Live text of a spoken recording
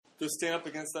Go stand up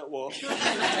against that wall.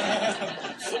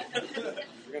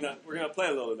 we're gonna play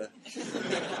a little bit.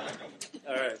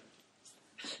 All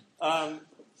right.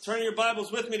 Turn your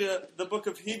Bibles with me to the book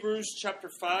of Hebrews, chapter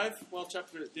 5. Well,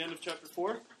 at the end of chapter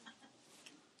 4.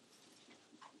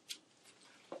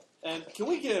 And can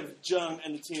we give Jung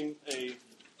and the team a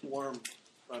warm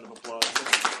round of applause?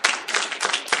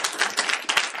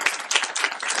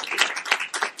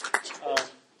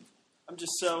 I'm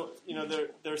just so,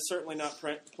 they're certainly not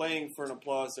playing for an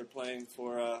applause. They're playing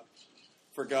for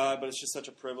God, but it's just such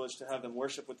a privilege to have them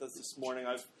worship with us this morning.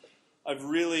 I've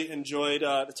really enjoyed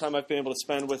the time I've been able to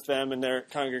spend with them and their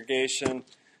congregation.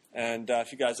 And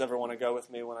if you guys ever want to go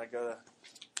with me when I go to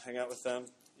hang out with them,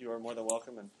 you are more than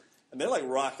welcome. And they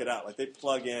rock it out. Like they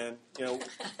plug in.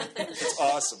 It's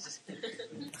awesome.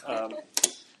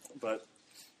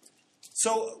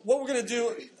 So what we're going to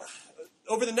do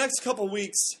over the next couple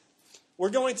weeks, we're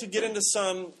going to get into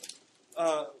some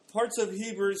parts of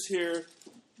Hebrews here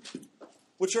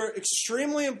which are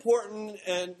extremely important,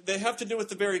 and they have to do with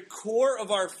the very core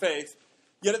of our faith.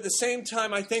 Yet at the same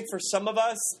time, I think for some of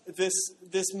us,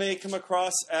 this may come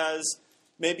across as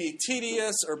maybe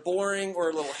tedious or boring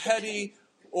or a little heady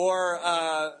or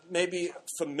maybe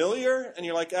familiar. And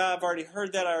you're like, I've already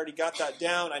heard that. I already got that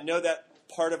down. I know that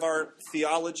part of our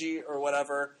theology or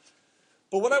whatever.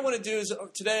 But what I want to do is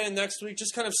today and next week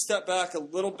just kind of step back a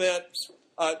little bit,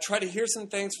 try to hear some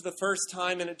things for the first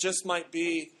time, and it just might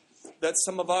be that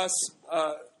some of us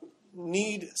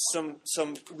need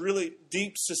some really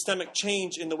deep systemic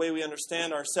change in the way we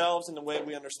understand ourselves and the way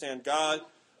we understand God.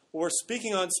 What we're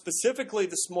speaking on specifically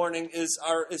this morning is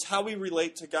how we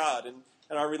relate to God and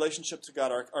our relationship to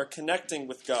God, our connecting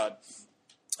with God.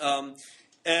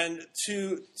 And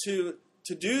to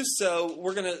do so,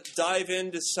 we're going to dive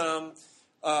into some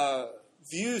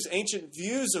ancient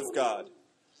views of God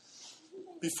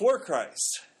before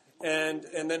Christ, and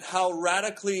then how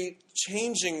radically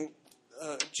changing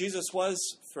Jesus was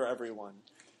for everyone.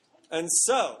 And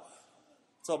so,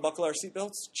 let's all buckle our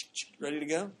seatbelts. Ready to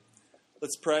go?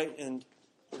 Let's pray, and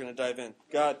we're going to dive in.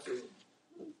 God,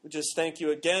 we just thank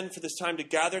you again for this time to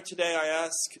gather today. I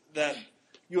ask that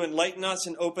you enlighten us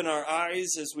and open our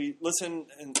eyes as we listen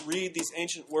and read these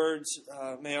ancient words.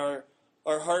 May our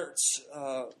hearts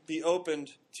be opened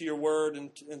to your word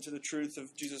and to the truth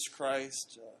of Jesus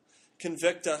Christ.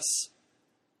 Convict us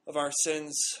of our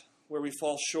sins where we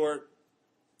fall short.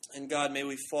 And God, may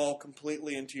we fall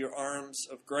completely into your arms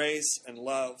of grace and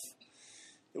love,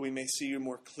 that we may see you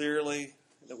more clearly,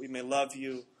 that we may love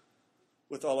you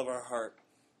with all of our heart.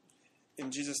 In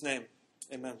Jesus' name,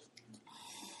 amen.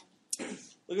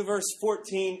 Look at verse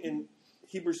 14 in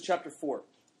Hebrews chapter 4.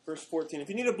 Verse 14. If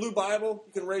you need a blue Bible,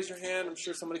 you can raise your hand. I'm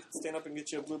sure somebody can stand up and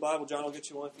get you a blue Bible. John will get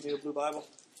you one if you need a blue Bible.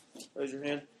 Raise your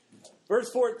hand. Verse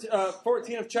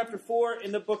 14 of chapter 4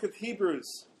 in the book of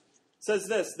Hebrews says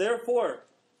this: Therefore,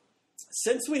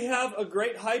 since we have a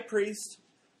great high priest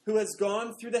who has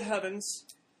gone through the heavens,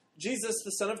 Jesus,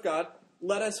 the Son of God,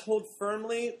 let us hold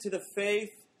firmly to the faith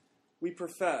we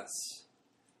profess.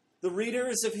 The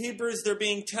readers of Hebrews, they're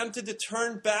being tempted to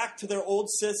turn back to their old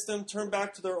system, turn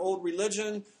back to their old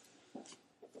religion.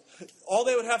 All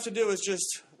they would have to do is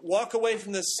just walk away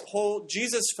from this whole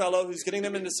Jesus fellow who's getting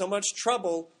them into so much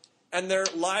trouble, and their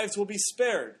lives will be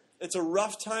spared. It's a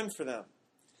rough time for them.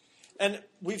 And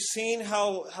we've seen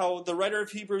how the writer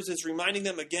of Hebrews is reminding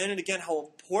them again and again how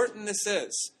important this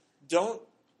is. Don't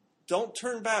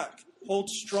turn back. Hold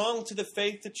strong to the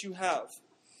faith that you have.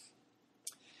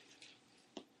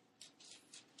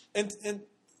 And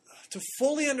to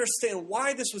fully understand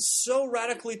why this was so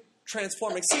radically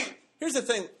transforming. See, here's the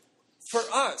thing. For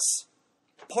us,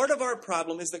 part of our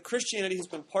problem is that Christianity has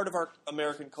been part of our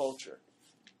American culture.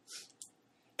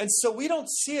 And so we don't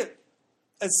see it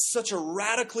as such a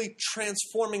radically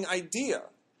transforming idea.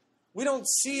 We don't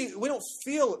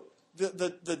feel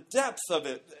the depth of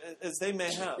it as they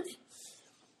may have.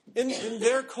 In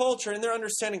their culture, in their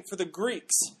understanding, for the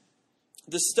Greeks,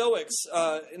 the Stoics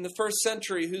in the first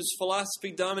century, whose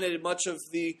philosophy dominated much of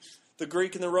the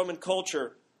Greek and the Roman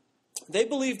culture, they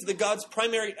believed that God's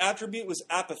primary attribute was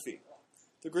apathy.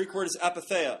 The Greek word is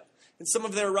apatheia. In some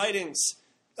of their writings,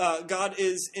 God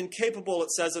is incapable,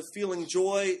 it says, of feeling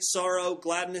joy, sorrow,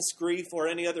 gladness, grief, or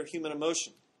any other human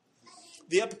emotion.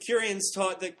 The Epicureans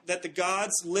taught that the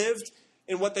gods lived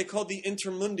in what they called the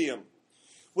intermundium,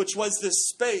 which was this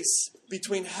space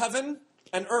between heaven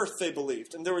and earth, they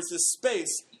believed. And there was this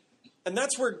space, and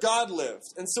that's where God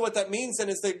lived. And so what that means then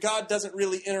is that God doesn't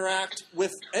really interact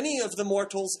with any of the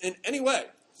mortals in any way.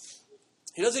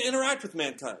 He doesn't interact with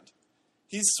mankind.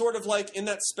 He's sort of like in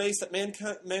that space that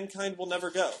mankind will never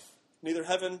go, neither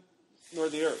heaven nor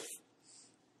the earth.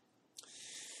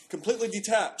 completely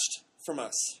detached from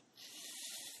us.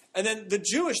 And then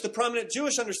the prominent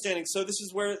Jewish understanding, so this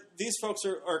is where these folks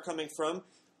are coming from,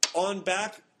 on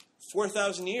back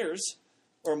 4,000 years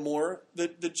or more,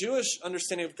 the Jewish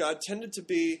understanding of God tended to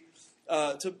be,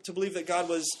 to believe that God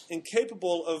was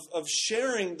incapable of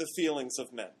sharing the feelings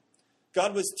of men.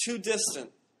 God was too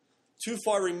distant, too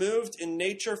far removed in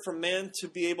nature from man to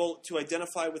be able to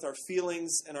identify with our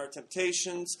feelings and our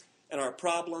temptations and our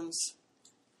problems.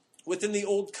 Within the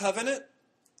Old Covenant,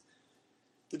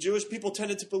 the Jewish people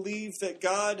tended to believe that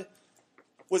God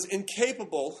was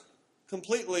incapable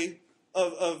completely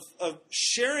of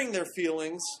sharing their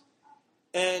feelings,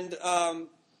 and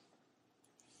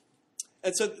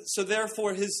so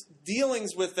therefore his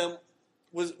dealings with them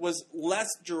was less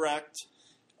direct.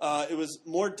 It was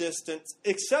more distant,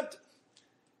 except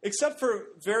for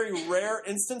very rare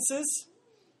instances.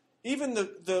 Even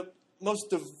the most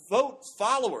devout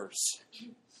followers,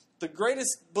 the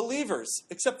greatest believers,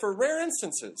 except for rare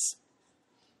instances,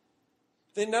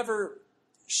 they never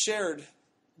shared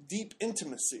deep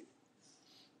intimacy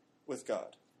with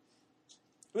God.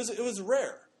 It was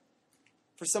rare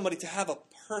for somebody to have a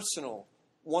personal,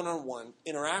 one-on-one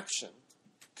interaction,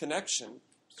 connection,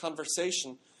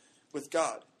 conversation with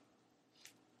God.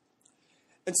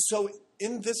 And so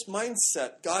in this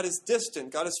mindset, God is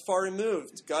distant, God is far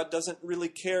removed, God doesn't really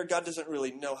care, God doesn't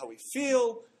really know how we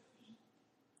feel.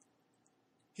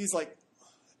 He's like,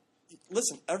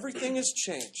 listen, everything has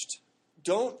changed.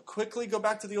 Don't quickly go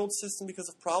back to the old system because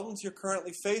of problems you're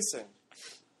currently facing.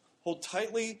 Hold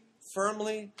tightly,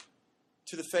 firmly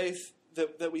to the faith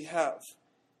that we have.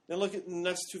 Now look at the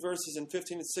next two verses in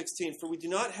 15 and 16. For we do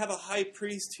not have a high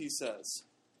priest, he says.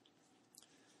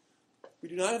 We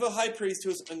do not have a high priest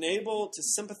who is unable to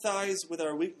sympathize with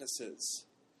our weaknesses,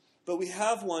 but we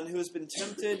have one who has been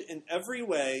tempted in every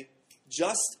way,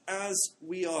 just as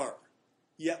we are,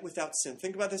 yet without sin.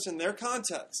 Think about this in their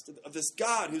context, of this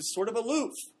God who's sort of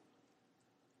aloof.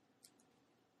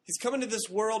 He's come into this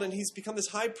world and he's become this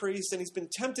high priest, and he's been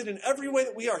tempted in every way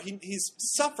that we are. He's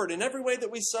suffered in every way that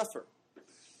we suffer.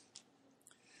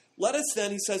 Let us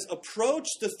then, he says, approach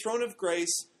the throne of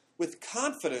grace with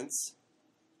confidence,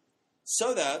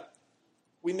 so that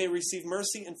we may receive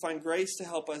mercy and find grace to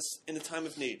help us in the time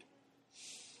of need.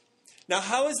 Now,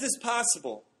 how is this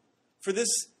possible for this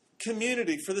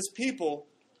community, for this people,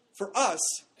 for us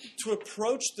to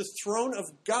approach the throne of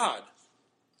God,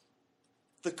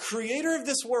 the creator of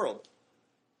this world,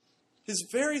 his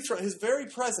very throne, his very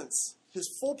presence, his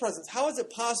full presence? How is it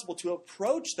possible to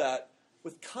approach that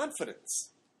with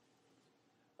confidence?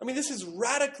 I mean, this is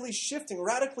radically shifting,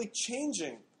 radically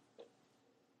changing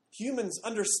humans'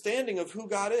 understanding of who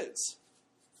God is.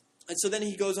 And so then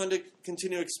he goes on to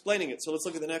continue explaining it. So let's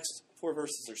look at the next 4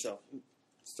 verses or so,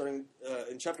 starting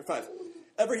in chapter 5.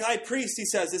 Every high priest, he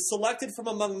says, is selected from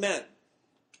among men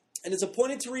and is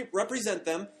appointed to represent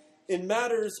them in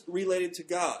matters related to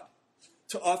God,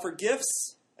 to offer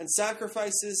gifts and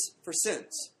sacrifices for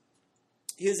sins.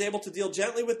 He is able to deal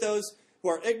gently with those who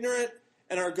are ignorant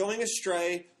and are going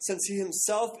astray, since he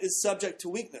himself is subject to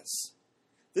weakness.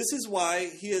 This is why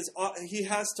he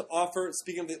has to offer,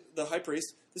 speaking of the high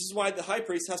priest, this is why the high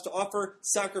priest has to offer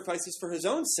sacrifices for his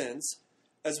own sins,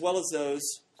 as well as those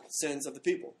sins of the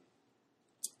people.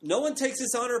 No one takes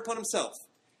this honor upon himself.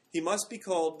 He must be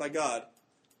called by God,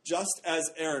 just as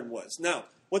Aaron was. Now,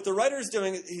 what the writer is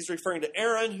doing, he's referring to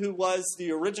Aaron, who was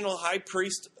the original high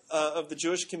priest of the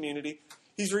Jewish community.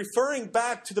 He's referring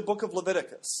back to the book of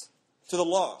Leviticus, to the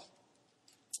law.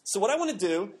 So what I want to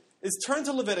do is turn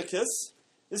to Leviticus.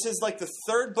 This is like the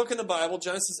third book in the Bible,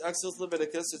 Genesis, Exodus,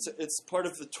 Leviticus. It's part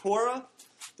of the Torah,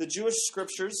 the Jewish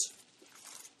scriptures.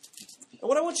 And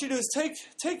what I want you to do is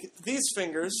take these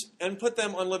fingers and put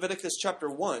them on Leviticus chapter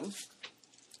 1.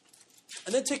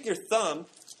 And then take your thumb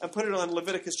and put it on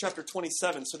Leviticus chapter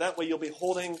 27. So that way you'll be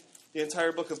holding the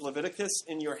entire book of Leviticus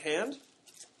in your hand,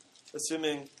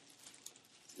 assuming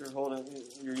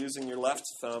you're using your left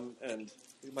thumb, and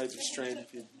it might be strange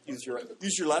if you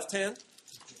use your left hand.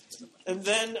 And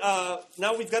then,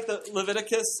 now we've got the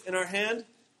Leviticus in our hand.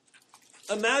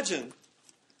 Imagine,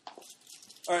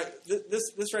 all right,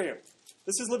 this right here.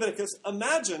 This is Leviticus.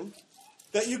 Imagine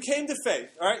that you came to faith.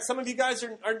 All right, some of you guys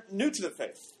are new to the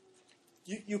faith.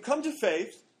 You come to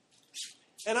faith,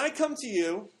 and I come to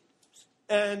you,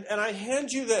 and I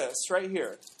hand you this right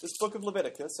here, this book of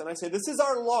Leviticus, and I say, this is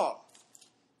our law.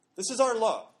 This is our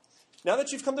law. Now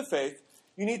that you've come to faith,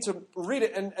 you need to read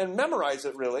it and memorize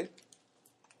it, really.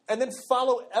 And then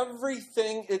follow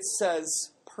everything it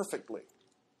says perfectly.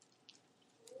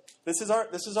 This is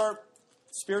our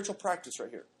spiritual practice right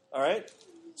here. All right?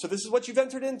 So this is what you've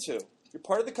entered into. You're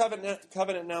part of the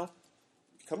covenant now.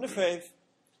 come to faith.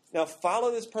 Now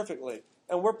follow this perfectly.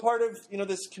 And we're part of,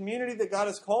 this community that God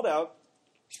has called out.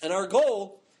 And our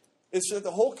goal is that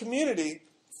the whole community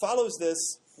follows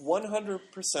this 100%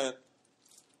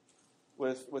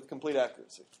 with complete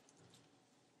accuracy.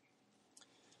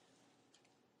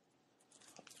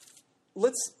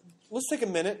 Let's take a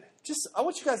minute. I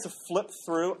want you guys to flip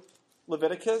through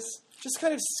Leviticus. Just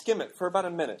kind of skim it for about a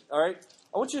minute, all right?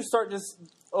 I want you to start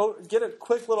get a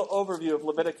quick little overview of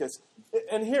Leviticus.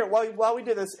 And here, while we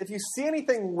do this, if you see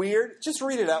anything weird, just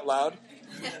read it out loud,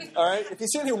 all right? If you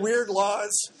see any weird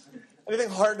laws, anything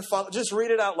hard to follow, just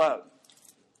read it out loud.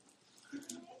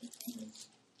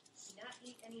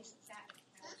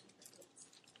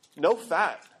 No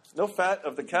fat. No fat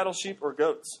of the cattle, sheep, or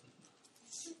goats.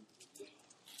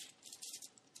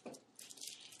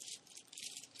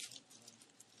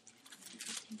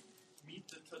 Meat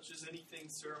that touches anything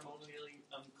ceremonially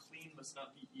unclean must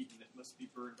not be eaten. It must be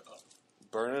burned up.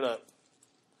 Burn it up.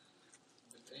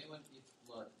 If anyone eats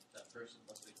blood, that person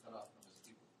must be cut off from his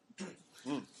people.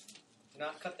 Do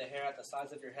not cut the hair at the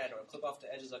sides of your head or clip off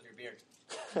the edges of your beard.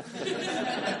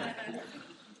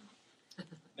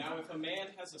 Now, if a man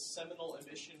has a seminal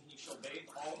emission, he shall bathe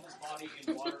all his body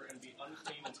in water and be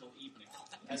unclean until evening.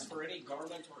 As for any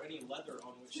garment or any leather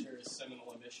on which there is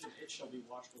seminal emission, it shall be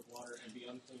washed with water and be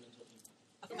unclean until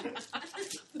evening.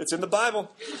 It's in the Bible.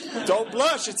 Don't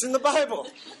blush. It's in the Bible.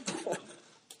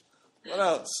 What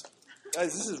else?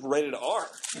 Guys, this is rated R.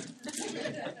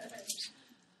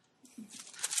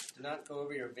 Do not go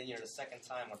over your vineyard a second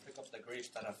time or pick up the grapes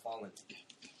that have fallen.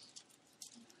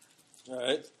 All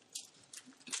right.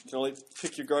 You can only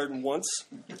pick your garden once.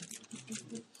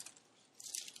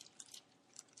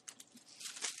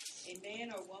 A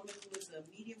man or woman who is a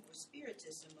medium or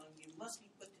spiritist among you must be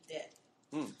put to death.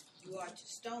 You are to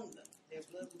stone them. Their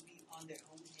blood will be on their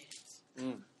own heads.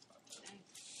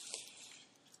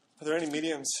 Are there any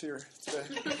mediums here today?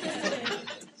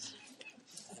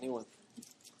 Anyone?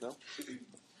 No?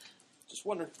 Just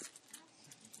wondering.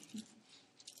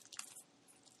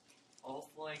 All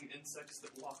flying insects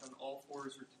that walk on all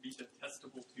fours are to be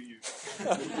detestable to you.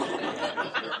 There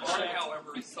are,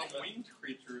 however, some winged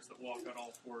creatures that walk on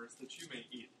all fours that you may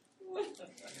eat. Those that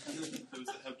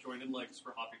have jointed legs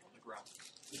for hopping on the ground.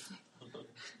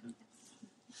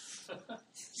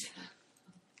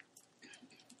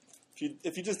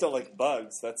 If you just don't like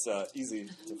bugs, that's easy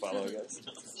to follow, I guess.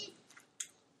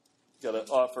 You got to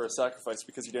offer a sacrifice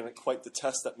because you didn't quite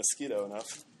detest that mosquito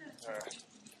enough. All right.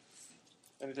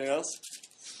 Anything else?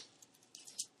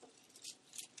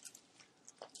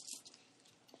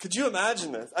 Could you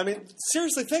imagine this? I mean,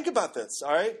 seriously, think about this,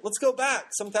 all right? Let's go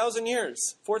back some 1,000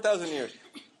 years, 4,000 years.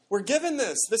 We're given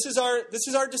this. This is our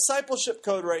discipleship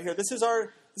code right here. This is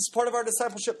part of our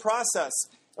discipleship process.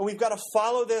 And we've got to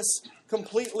follow this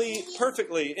completely,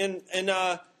 perfectly. And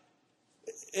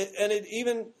it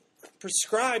even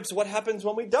prescribes what happens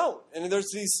when we don't. And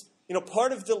there's these,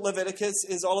 part of the Leviticus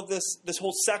is all of this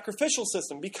whole sacrificial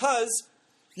system, because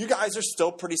you guys are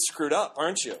still pretty screwed up,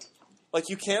 aren't you? Like,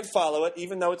 you can't follow it,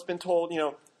 even though it's been told,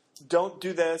 don't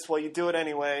do this. Well, you do it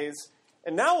anyways.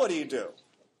 And now what do?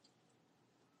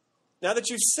 Now that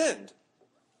you've sinned,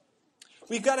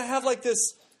 we've got to have like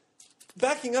this,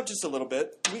 backing up just a little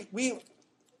bit, we've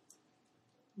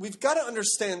got to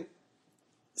understand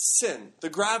sin, the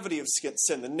gravity of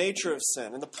sin, the nature of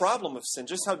sin, and the problem of sin,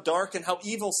 just how dark and how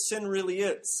evil sin really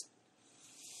is.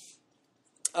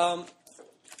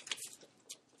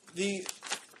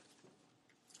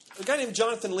 A guy named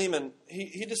Jonathan Lehman,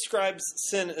 he describes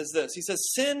sin as this. He says,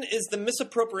 sin is the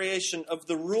misappropriation of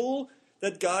the rule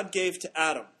that God gave to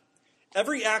Adam.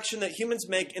 Every action that humans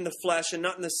make in the flesh and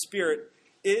not in the spirit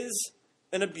is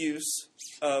an abuse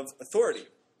of authority.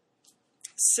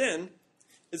 Sin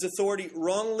is authority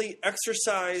wrongly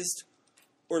exercised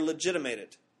or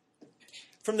legitimated.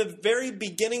 From the very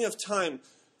beginning of time,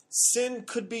 sin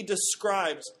could be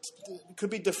defined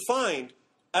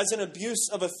as an abuse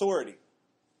of authority.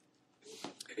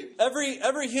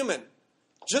 Every human,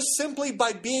 just simply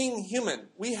by being human,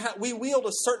 we wield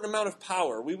a certain amount of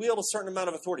power. We wield a certain amount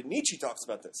of authority. Nietzsche talks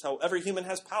about this, how every human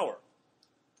has power.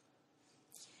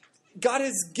 God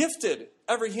has gifted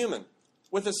every human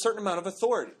with a certain amount of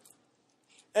authority.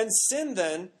 And sin,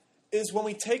 then, is when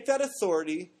we take that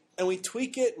authority and we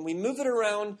tweak it and we move it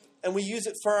around and we use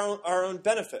it for our own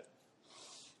benefit.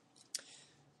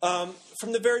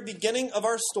 From the very beginning of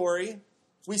our story,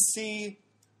 we see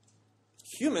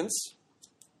humans,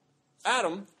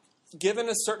 Adam, given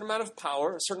a certain amount of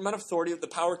power, a certain amount of authority, the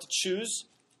power to choose.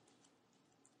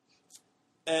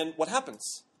 And what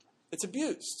happens? It's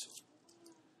abused.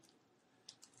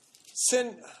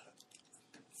 Sin,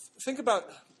 think about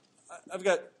I've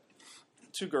got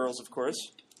 2 girls, of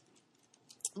course.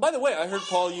 By the way, I heard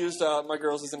Paul used my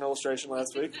girls as an illustration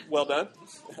last week. Well done.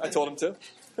 I told him to.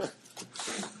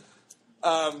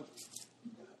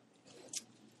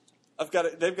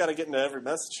 They've got to get into every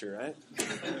message here, right?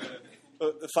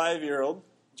 The 5-year-old,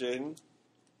 Jaden,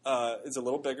 is a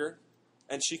little bigger,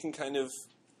 and she can kind of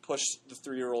push the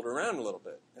 3-year-old around a little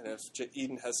bit. And if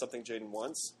Eden has something Jaden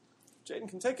wants, Jaden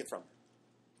can take it from her.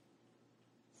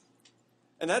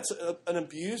 And that's an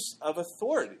abuse of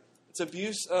authority. It's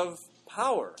abuse of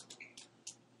power.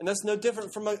 And that's no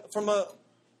different from a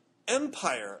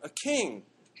empire, a king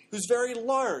who's very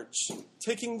large,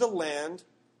 taking the land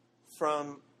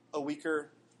from a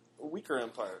weaker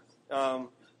empire.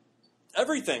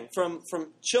 Everything from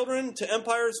children to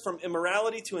empires, from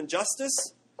immorality to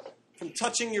injustice, from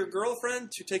touching your girlfriend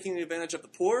to taking advantage of the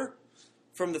poor,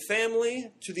 from the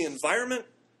family to the environment.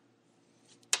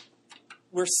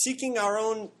 We're seeking our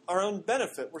own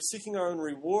benefit. We're seeking our own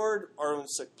reward, our own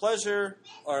sick pleasure,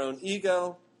 our own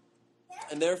ego.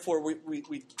 And therefore,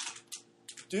 we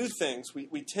do things.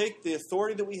 We take the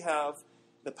authority that we have,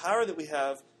 the power that we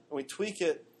have, and we tweak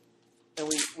it, and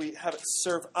we have it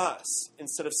serve us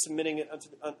instead of submitting it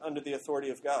under the authority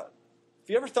of God. Have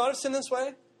you ever thought of sin this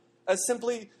way? As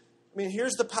simply,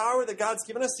 here's the power that God's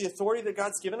given us, the authority that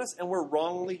God's given us, and we're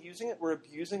wrongly using it. We're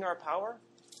abusing our power.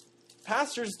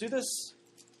 Pastors do this.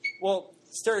 Well,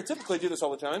 stereotypically do this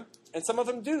all the time, and some of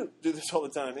them do this all the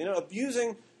time.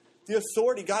 Abusing the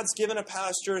authority. God's given a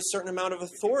pastor a certain amount of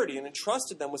authority and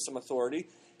entrusted them with some authority,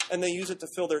 and they use it to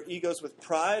fill their egos with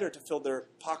pride or to fill their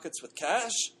pockets with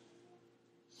cash.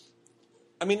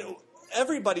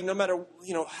 Everybody, no matter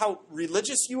how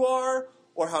religious you are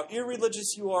or how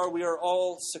irreligious you are, we are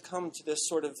all succumbed to this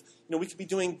sort of, we could be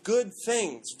doing good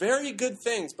things, very good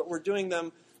things, but we're doing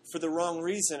them for the wrong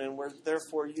reason, and we're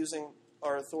therefore using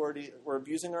our authority, we're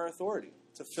abusing our authority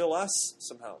to fill us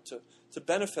somehow, to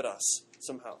benefit us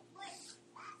somehow.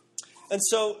 And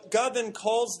so God then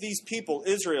calls these people,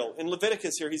 Israel, in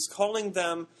Leviticus here, he's calling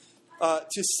them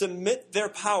to submit their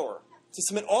power, to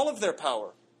submit all of their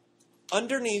power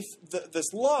underneath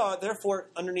this law, therefore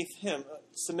underneath him,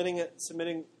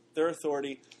 submitting their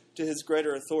authority to his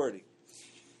greater authority.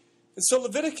 And so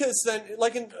Leviticus then,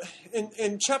 like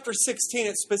in chapter 16,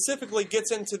 it specifically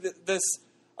gets into this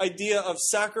idea of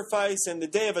sacrifice and the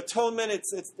Day of Atonement.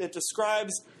 It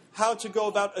describes how to go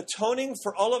about atoning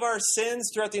for all of our sins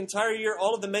throughout the entire year,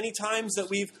 all of the many times that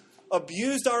we've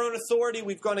abused our own authority,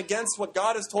 we've gone against what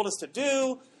God has told us to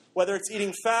do, whether it's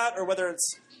eating fat or whether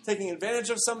it's taking advantage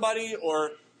of somebody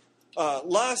or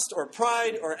lust or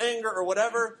pride or anger or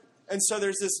whatever. And so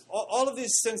there's all of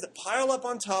these sins that pile up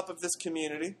on top of this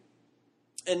community.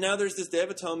 And now there's this Day of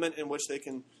Atonement in which they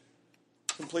can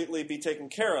completely be taken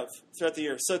care of throughout the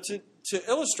year. So to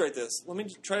illustrate this, let me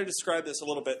try to describe this a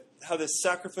little bit, how this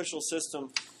sacrificial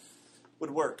system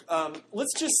would work.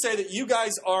 Let's just say that you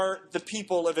guys are the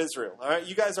people of Israel. All right,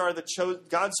 you guys are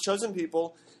God's chosen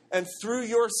people, and through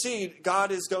your seed,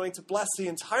 God is going to bless the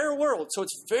entire world. So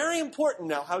it's very important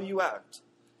now how you act.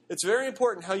 It's very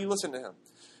important how you listen to him.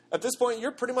 At this point,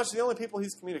 you're pretty much the only people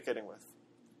he's communicating with.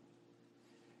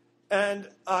 And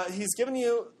he's given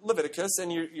you Leviticus,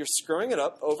 and you're screwing it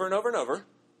up over and over and over.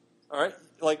 All right?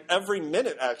 Like every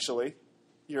minute, actually,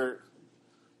 you're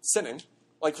sinning.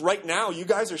 Like right now, you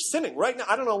guys are sinning. Right now,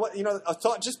 I don't know what, a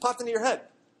thought just popped into your head,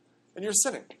 and you're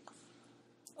sinning.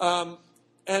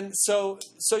 And so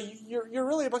you're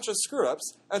really a bunch of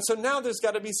screw-ups. And so now there's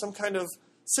got to be some kind of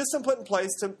system put in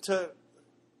place to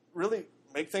really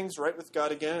make things right with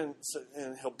God again,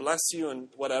 and he'll bless you and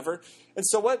whatever. And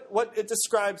so what it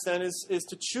describes then is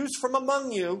to choose from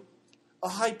among you a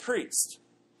high priest.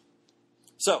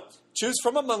 So, choose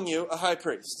from among you a high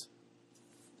priest.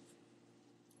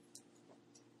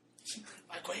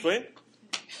 Queen?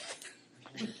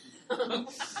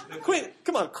 Queen,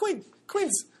 come on,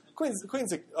 Queen's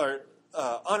our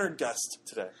honored guest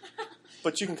today.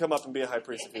 But you can come up and be a high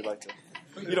priest if you'd like to.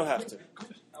 You don't have to.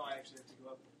 Oh, I actually have to go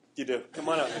up. You do. Come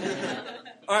on up.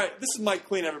 All right, this is Mike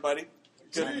Queen, everybody.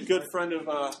 Good friend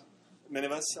of many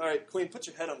of us. All right, Queen, put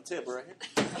your head on the table right here.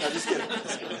 No, just kidding.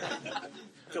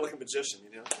 I feel like a magician,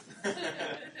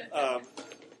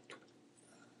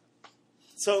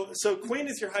 So Queen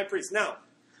is your high priest. Now,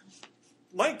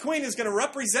 Mike Queen is going to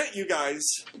represent you guys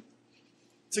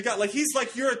to God. Like he's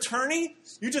like your attorney.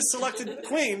 You just selected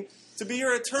Queen to be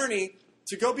your attorney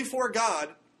to go before God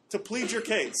to plead your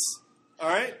case. All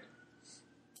right?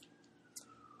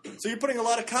 So you're putting a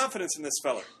lot of confidence in this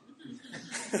fella.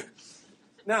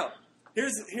 Now,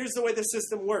 here's the way the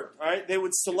system worked. All right? They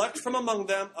would select from among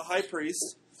them a high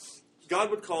priest. God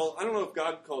would call. I don't know if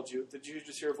God called you. Did you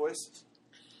just hear a voice?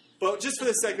 But just for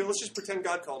the second, let's just pretend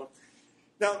God called him.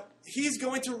 Now, he's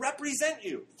going to represent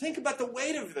you. Think about the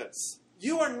weight of this.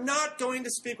 You are not going to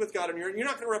speak with God on your own. You're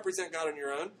not going to represent God on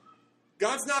your own.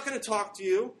 God's not going to talk to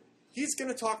you. He's going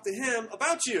to talk to him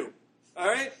about you. All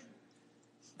right?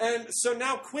 And so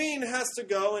now Queen has to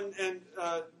go and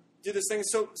do this thing.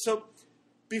 So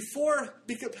because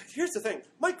here's the thing.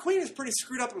 Mike Queen is pretty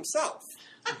screwed up himself.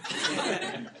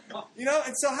 And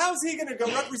so how's he going to go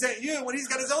represent you when he's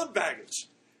got his own baggage?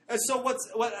 And so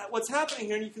what's happening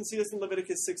here, and you can see this in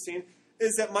Leviticus 16,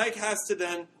 is that Mike has to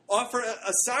then offer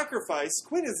a sacrifice.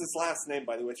 Queen is his last name,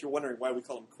 by the way, if you're wondering why we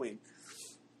call him Queen.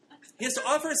 He has to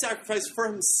offer a sacrifice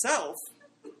for himself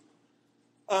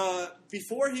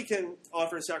before he can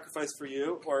offer a sacrifice for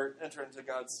you or enter into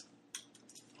God's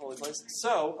holy place.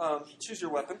 So, choose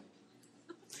your weapon.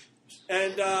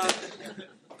 And,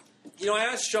 I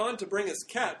asked Sean to bring his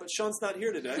cat, but Sean's not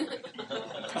here today.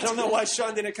 I don't know why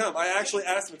Sean didn't come. I actually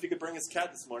asked him if he could bring his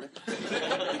cat this morning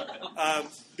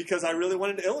because I really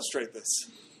wanted to illustrate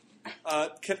this.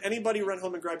 Can anybody run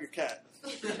home and grab your cat?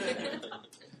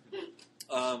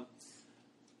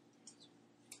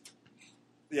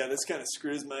 Yeah, this kind of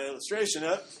screws my illustration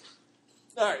up.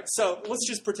 All right, so let's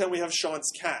just pretend we have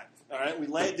Sean's cat. All right, we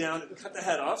lay it down and cut the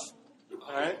head off.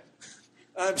 All right,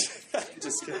 I'm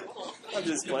just kidding. I'm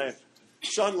just playing.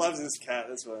 Sean loves his cat.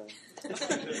 That's why.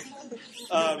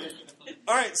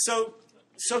 All right, so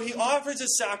he offers a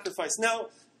sacrifice. Now,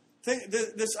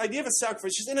 this idea of a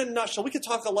sacrifice, just in a nutshell, we could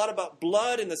talk a lot about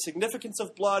blood and the significance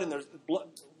of blood, and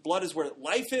blood is where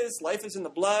life is. Life is in the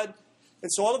blood.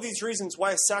 And so all of these reasons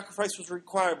why a sacrifice was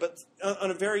required, but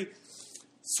on a very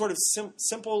sort of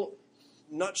simple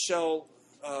nutshell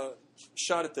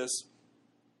shot at this,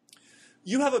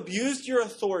 you have abused your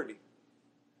authority.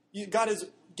 God has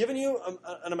given you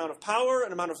an amount of power,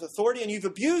 an amount of authority, and you've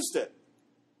abused it.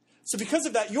 So because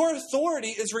of that, your authority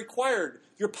is required.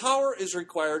 Your power is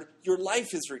required. Your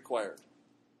life is required.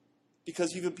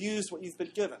 Because you've abused what you've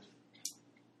been given.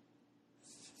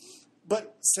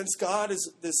 But since God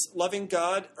is this loving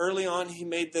God, early on he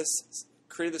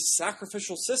created this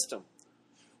sacrificial system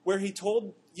where he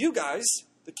told you guys,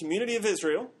 the community of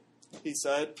Israel, he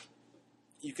said,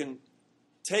 you can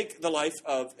take the life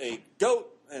of a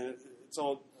goat, and it's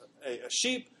all a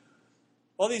sheep,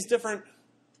 all these different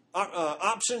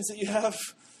options that you have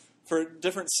for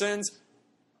different sins.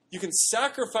 You can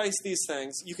sacrifice these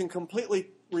things. You can completely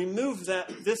remove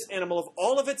this animal of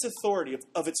all of its authority,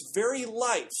 of its very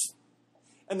life.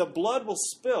 And the blood will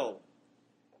spill,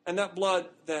 and that blood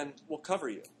then will cover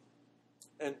you.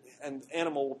 And the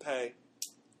animal will pay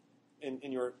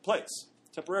in your place,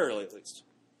 temporarily at least.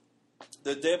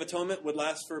 The Day of Atonement would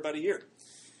last for about a year.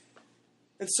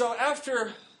 And so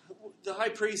after the high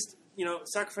priest,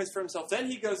 sacrificed for himself, then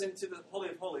he goes into the Holy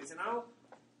of Holies. And I'll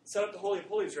set up the Holy of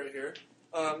Holies right here.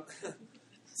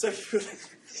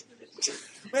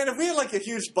 Man, if we had like a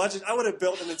huge budget, I would have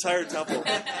built an entire temple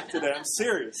today. I'm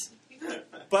serious.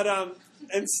 But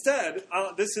instead,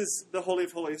 this is the Holy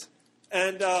of Holies.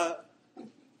 And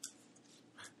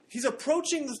he's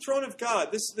approaching the throne of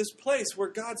God, this place where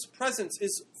God's presence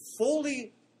is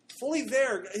fully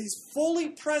there. He's fully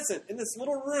present in this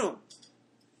little room.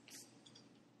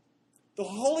 The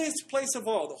holiest place of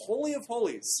all, the Holy of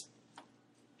Holies.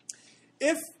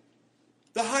 If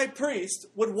the high priest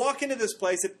would walk into this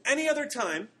place at any other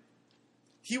time,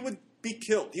 he would be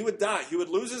killed. He would die. He would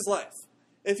lose his life.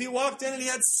 If he walked in and he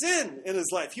had sin in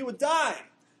his life, he would die.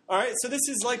 All right, so this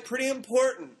is like pretty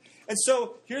important. And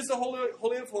so here's the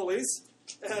Holy of Holies.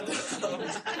 And is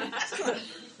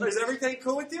everything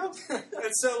cool with you?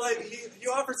 And so like he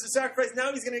offers the sacrifice.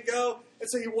 Now he's going to go. And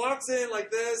so he walks in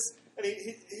like this. And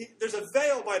there's a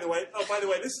veil, by the way. Oh, by the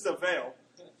way, this is a veil.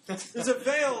 There's a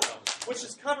veil which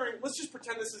is covering. Let's just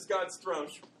pretend this is God's throne.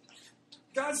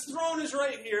 God's throne is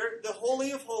right here. The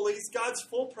Holy of Holies, God's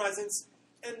full presence.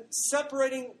 And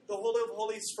separating the Holy of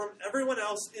Holies from everyone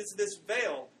else is this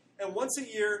veil. And once a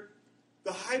year,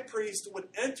 the high priest would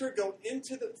go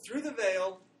through the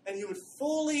veil, and he would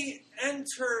fully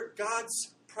enter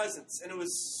God's presence. And it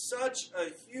was such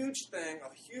a huge thing, a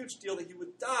huge deal, that he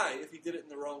would die if he did it in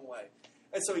the wrong way.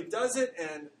 And so he does it,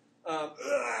 and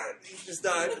he just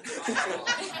died.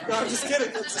 No, I'm just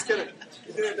kidding.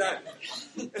 He didn't die.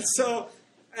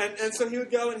 And so he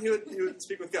would go and he would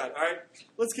speak with God. All right,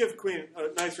 let's give Queen a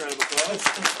nice round of applause.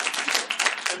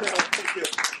 Thank you.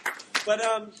 But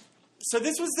so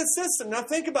this was the system. Now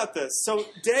think about this. So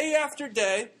day after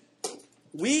day,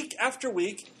 week after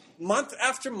week, month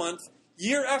after month,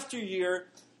 year after year,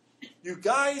 you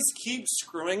guys keep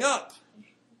screwing up.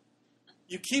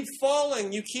 You keep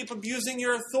falling. You keep abusing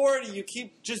your authority. You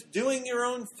keep just doing your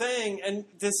own thing. And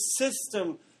this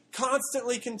system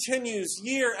constantly continues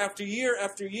year after year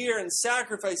after year, and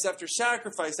sacrifice after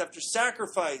sacrifice after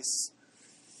sacrifice.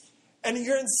 And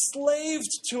you're enslaved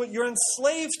to it. You're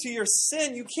enslaved to your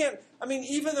sin. You can't,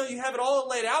 even though you have it all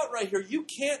laid out right here, you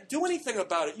can't do anything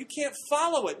about it. You can't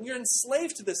follow it. And you're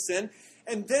enslaved to the sin.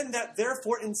 And then that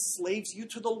therefore enslaves you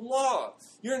to the law.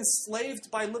 You're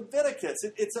enslaved by Leviticus.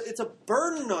 It's a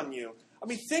burden on you.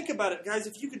 Think about it, guys.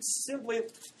 If you could simply,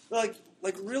 like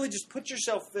really just put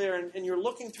yourself there and you're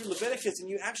looking through Leviticus and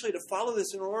you actually had to follow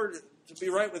this in order to be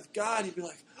right with God, you'd be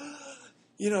like,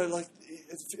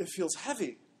 it feels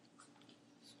heavy.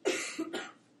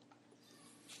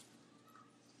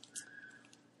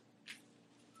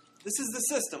 This is the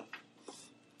system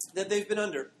that they've been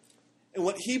under. And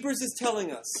what Hebrews is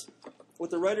telling us,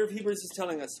 what the writer of Hebrews is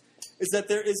telling us, is that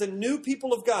there is a new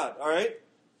people of God, all right?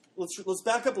 Let's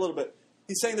back up a little bit.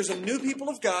 He's saying there's a new people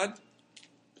of God.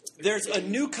 There's a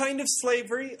new kind of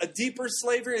slavery, a deeper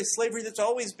slavery, a slavery that's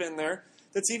always been there,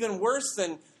 that's even worse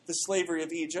than the slavery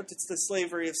of Egypt. It's the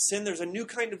slavery of sin. There's a new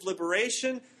kind of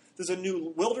liberation. There's a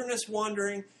new wilderness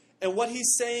wandering. And what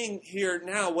he's saying here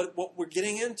now, what we're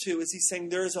getting into, is he's saying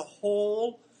there is a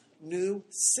whole new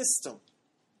system.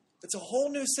 It's a whole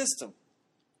new system.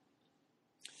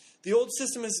 The old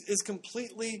system is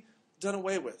completely done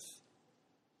away with.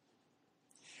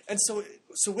 And so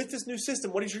with this new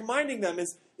system, what he's reminding them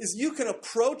is you can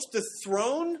approach the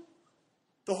throne,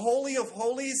 the Holy of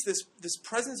Holies, this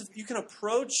presence. You can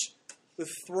approach the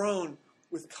throne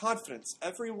with confidence.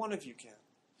 Every one of you can.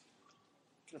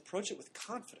 You can approach it with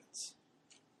confidence.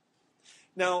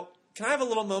 Now, can I have a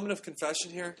little moment of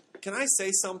confession here? Can I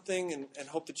say something and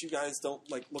hope that you guys don't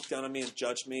look down on me and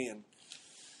judge me and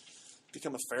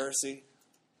become a Pharisee?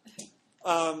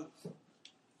 A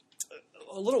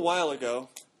little while ago,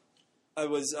 I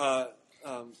was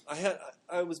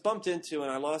bumped into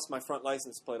and I lost my front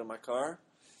license plate on my car,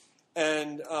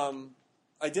 and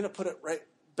I didn't put it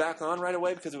back on right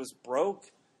away because it was broke.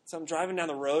 So I'm driving down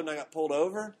the road and I got pulled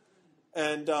over,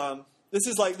 and this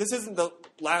isn't the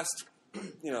last.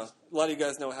 A lot of you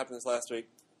guys know what happened this last week.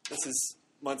 This is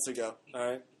months ago, all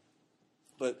right?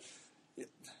 But,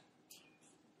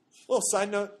 little side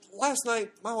note, last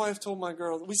night, my wife told my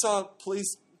girl, we saw a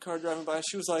police car driving by,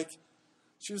 she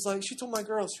told my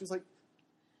girl,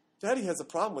 Daddy has a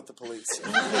problem with the police.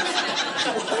 What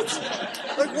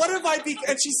have I become?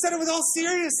 And she said it with all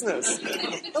seriousness.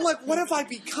 I'm like, what have I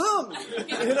become?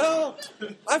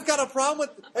 I've got a problem with...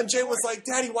 And Jay was like,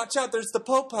 Daddy, watch out, there's the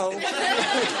popo.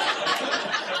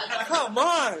 Come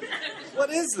on. What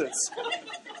is this?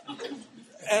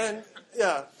 And,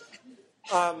 yeah.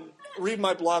 Read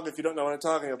my blog if you don't know what I'm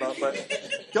talking about.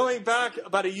 But going back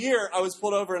about a year, I was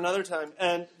pulled over another time.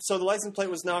 And so the license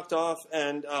plate was knocked off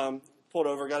and... pulled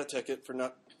over, got a ticket for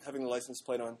not having the license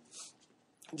plate on.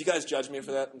 Do you guys judge me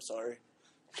for that? I'm sorry.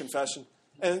 Confession.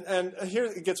 And here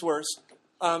it gets worse.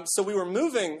 So we were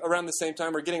moving around the same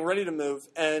time. We're getting ready to move,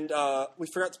 and we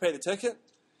forgot to pay the ticket.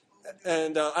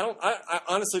 And I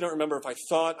honestly don't remember if I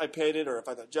thought I paid it or if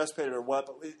I thought Jess paid it or what,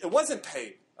 but it wasn't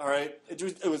paid, all right?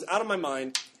 It was out of my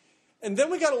mind. And then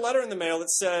we got a letter in the mail that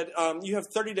said, you have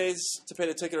 30 days to pay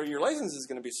the ticket or your license is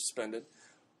going to be suspended.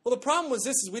 Well, the problem was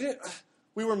this, is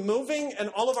we were moving, and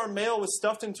all of our mail was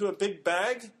stuffed into a big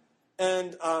bag,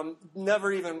 and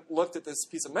never even looked at this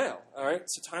piece of mail. All right,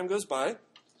 so time goes by,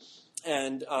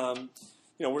 and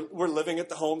we're living at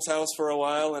the Holmes house for a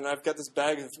while, and I've got this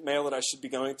bag of mail that I should be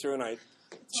going through, and I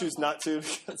choose not to.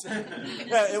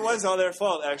 Yeah, it was all their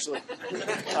fault, actually.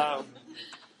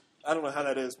 I don't know how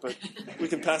that is, but we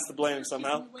can pass the blame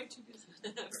somehow.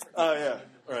 Oh yeah,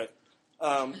 right.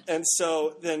 And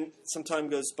so then some time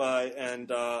goes by, and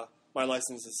my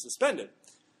license is suspended.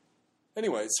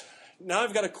 Anyways, now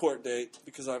I've got a court date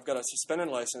because I've got a suspended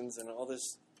license and all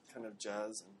this kind of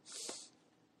jazz. And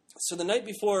so the night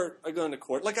before I go into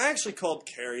court, I actually called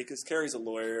Carrie because Carrie's a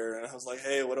lawyer, and I was like,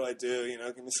 "Hey, what do I do?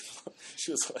 Give me some."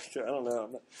 She was like, "I don't know.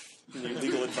 I'm not giving you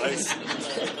legal advice."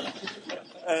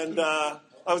 And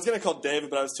I was going to call David,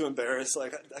 but I was too embarrassed. I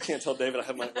can't tell David I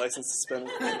have my license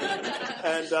suspended.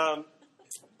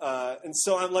 And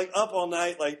so I'm up all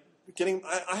night, I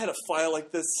had a file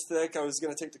like this thick I was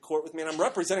going to take to court with me, and I'm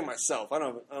representing myself. I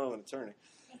don't have an attorney.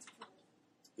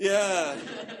 Yeah.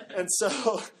 And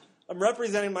so I'm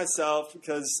representing myself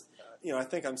because, I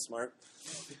think I'm smart.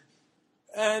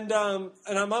 And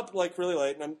I'm up really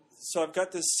late, and so I've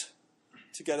got this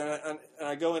together, and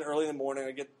I go in early in the morning.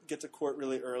 I get to court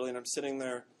really early, and I'm sitting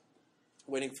there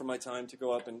waiting for my time to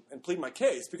go up and plead my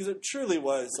case, because it truly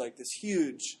was this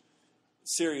huge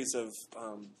series of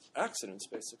accidents,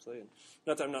 basically. And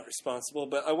not that I'm not responsible,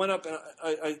 but I went up and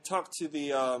I talked to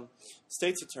the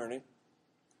state's attorney,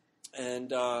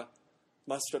 And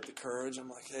mustered up the courage. I'm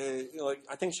like, hey,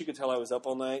 I think she could tell I was up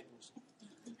all night.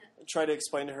 I tried to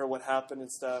explain to her what happened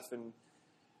and stuff, and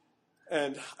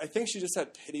I think she just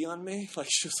had pity on me. Like,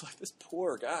 she was like, this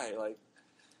poor guy, like,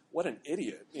 what an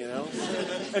idiot,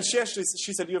 And she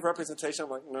said, do you have representation?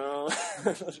 I'm like, no.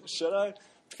 Should I? I'm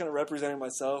kind of representing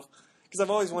myself. Because I've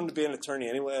always wanted to be an attorney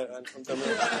anyway. I don't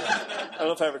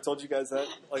know if I ever told you guys that.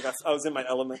 Like, I was in my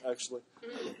element, actually.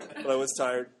 But I was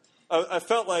tired. I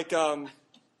felt like Tom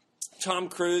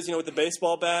Cruise, with the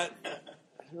baseball bat.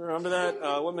 Remember that?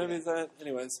 What movie is that?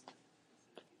 Anyways.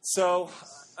 So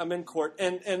I'm in court.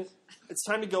 And it's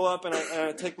time to go up, and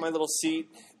I take my little seat,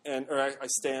 or I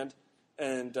stand.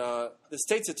 And the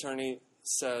state's attorney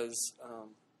says,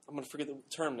 I'm going to forget the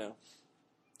term now.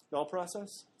 Null process?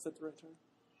 Is that the right term?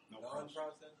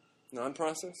 Non-process?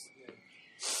 Non-process? Yeah.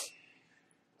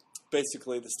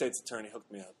 Basically, the state's attorney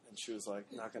hooked me up, and she was like,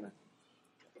 I'm going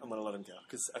to let him go,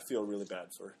 because I feel really bad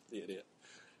for the idiot.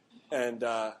 And,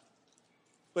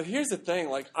 but here's the thing,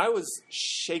 like, I was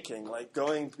shaking, like,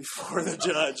 going before the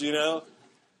judge,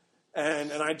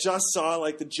 And I just saw,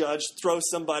 like, the judge throw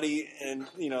somebody and,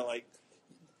 like,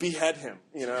 behead him,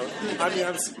 I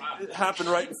mean, it happened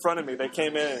right in front of me. They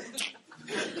came in.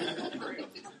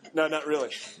 No, not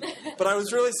really. But I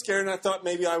was really scared, and I thought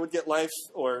maybe I would get life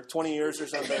or 20 years or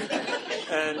something.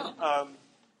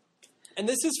 And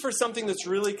this is for something that's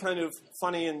really kind of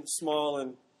funny and small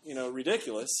and,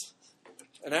 ridiculous,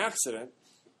 an accident.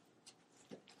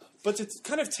 But to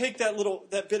kind of take that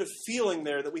bit of feeling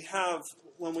there that we have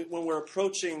when we're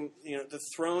approaching, the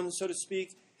throne, so to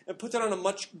speak, and put that on a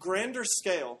much grander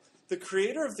scale. The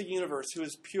creator of the universe, who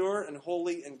is pure and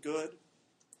holy and good,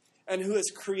 and who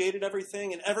has created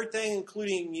everything, and everything,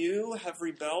 including you, have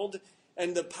rebelled,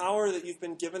 and the power that you've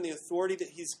been given, the authority that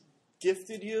he's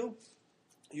gifted you,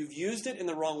 you've used it in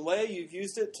the wrong way. You've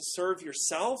used it to serve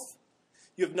yourself.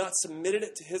 You have not submitted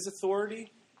it to his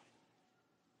authority.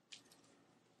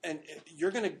 And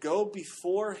you're going to go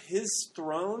before his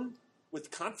throne with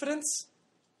confidence?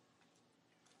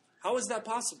 How is that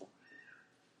possible?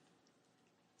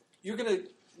 You're going to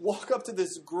walk up to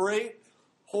this great,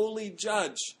 holy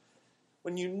judge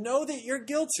when you know that you're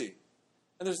guilty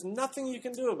and there's nothing you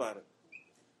can do about it.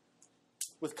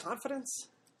 With confidence?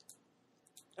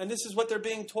 And this is what they're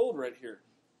being told right here.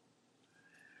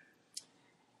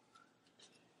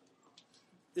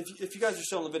 If you guys are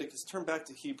still in Leviticus, turn back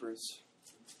to Hebrews.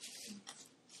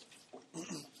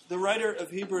 The writer of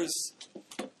Hebrews,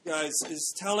 guys,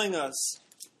 is telling us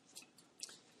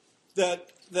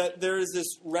that there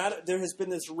has been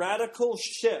this radical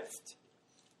shift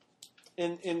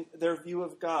in their view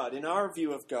of God, in our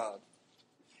view of God.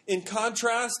 In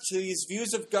contrast to these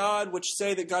views of God which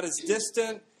say that God is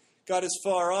distant, God is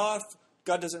far off,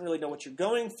 God doesn't really know what you're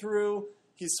going through,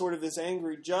 he's sort of this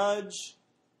angry judge.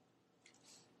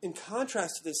 In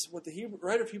contrast to this, what the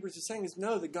writer of Hebrews is saying is,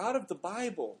 no, the God of the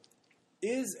Bible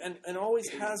is and always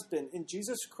has been in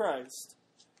Jesus Christ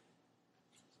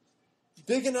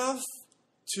big enough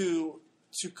to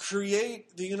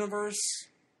create the universe,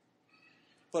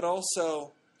 but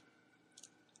also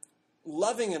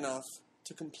loving enough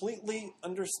to completely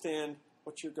understand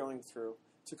what you're going through,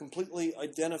 to completely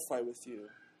identify with you,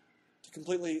 to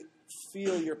completely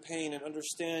feel your pain and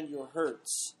understand your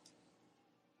hurts.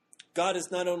 God is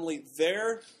not only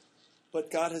there,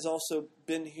 but God has also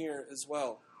been here as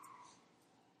well.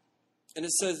 And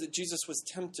it says that Jesus was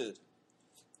tempted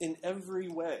in every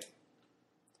way,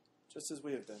 just as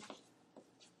we have been.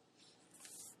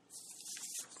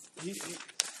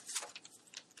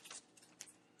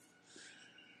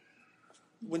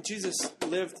 When Jesus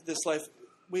lived this life,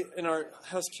 we in our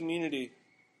house community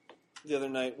the other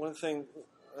night, one thing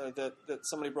that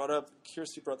somebody brought up,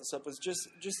 Kirsty brought this up, was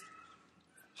just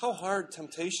how hard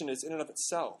temptation is in and of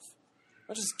itself.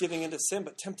 Not just giving into sin,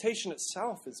 but temptation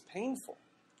itself is painful.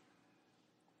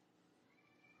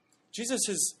 Jesus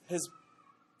has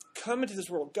come into this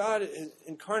world. God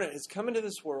incarnate has come into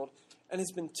this world and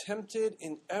has been tempted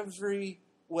in every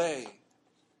way,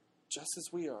 just as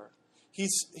we are. He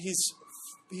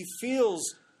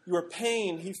feels your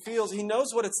pain. He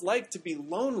knows what it's like to be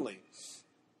lonely.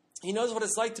 He knows what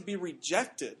it's like to be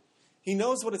rejected. He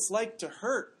knows what it's like to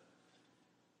hurt.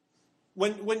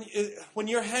 When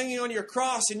you're hanging on your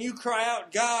cross and you cry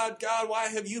out, God, God, why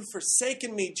have you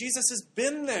forsaken me? Jesus has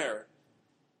been there.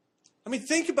 I mean,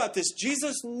 think about this.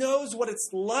 Jesus knows what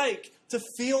it's like to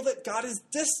feel that God is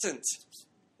distant,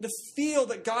 to feel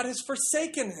that God has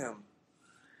forsaken him.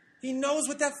 He knows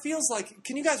what that feels like.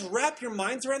 Can you guys wrap your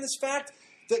minds around this fact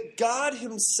that God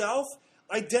himself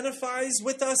identifies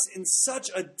with us in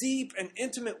such a deep and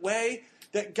intimate way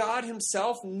that God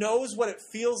himself knows what it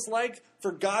feels like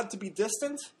for God to be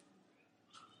distant?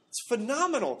 It's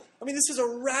phenomenal. I mean, this is a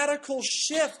radical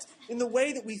shift in the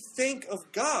way that we think of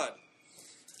God,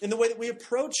 in the way that we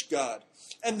approach God.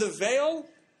 And the veil,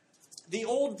 the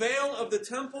old veil of the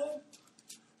temple,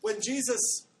 when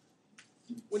Jesus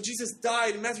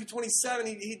died in Matthew 27,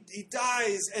 he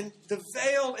dies, and the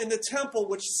veil in the temple,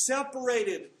 which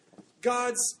separated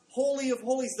God's Holy of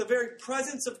Holies, the very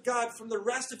presence of God, from the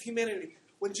rest of humanity.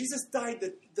 When Jesus died,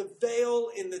 the veil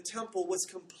in the temple was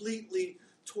completely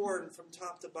torn from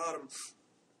top to bottom.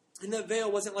 And that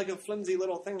veil wasn't like a flimsy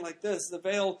little thing like this. The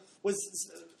veil was,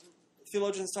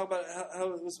 theologians talk about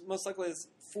how it was most likely a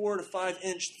 4 to 5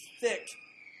 inch thick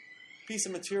piece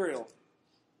of material.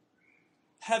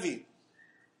 Heavy.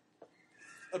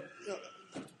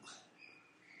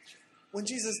 When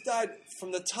Jesus died,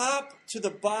 from the top to the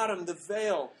bottom, the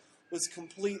veil was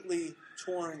completely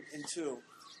torn in two.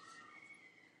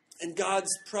 And God's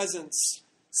presence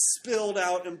spilled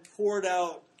out and poured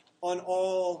out on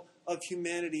all of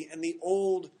humanity, and the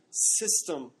old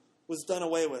system was done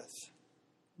away with.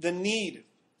 The need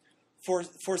for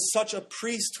such a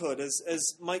priesthood,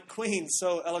 as Mike Queen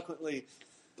so eloquently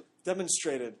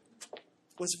demonstrated,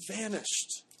 was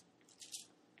vanished.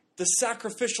 The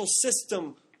sacrificial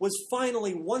system was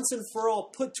finally, once and for all,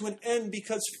 put to an end,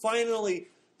 because finally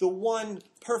the one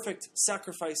perfect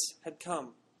sacrifice had come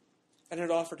and had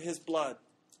offered his blood,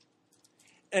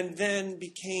 and then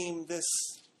became this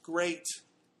great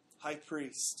high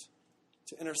priest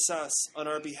to intercess on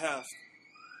our behalf.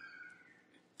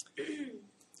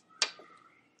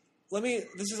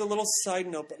 This is a little side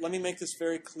note, but let me make this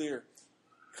very clear,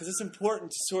 because it's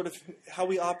important to sort of how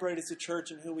we operate as a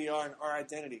church and who we are and our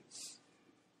identity.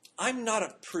 I'm not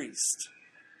a priest.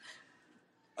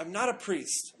 I'm not a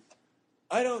priest.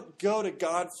 I don't go to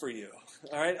God for you.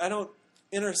 All right? I don't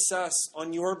intercess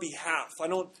on your behalf.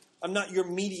 I'm not your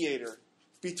mediator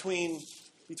between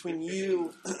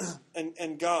you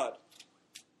and God.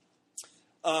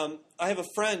 I have a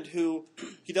friend who,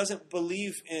 he doesn't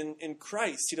believe in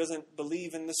Christ. He doesn't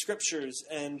believe in the scriptures.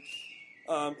 And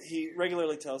he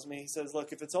regularly tells me, he says,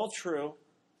 look, if it's all true,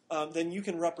 then you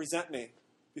can represent me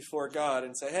before God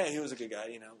and say, hey, he was a good guy,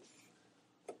 you know.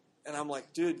 And I'm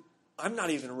like, dude, I'm not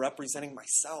even representing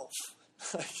myself.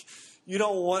 You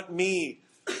don't want me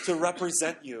to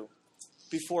represent you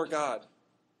before God.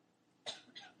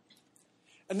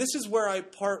 And this is where I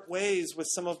part ways with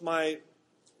some of my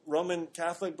Roman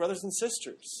Catholic brothers and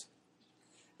sisters,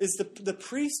 is the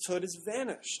priesthood has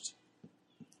vanished.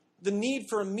 The need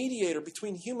for a mediator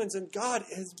between humans and God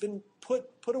has been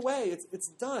put away. It's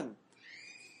done.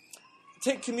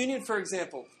 Take communion, for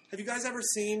example. Have you guys ever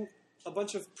seen a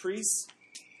bunch of priests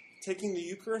taking the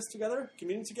Eucharist together,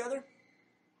 communion together?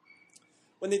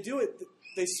 When they do it,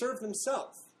 they serve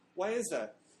themselves. Why is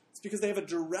that? It's because they have a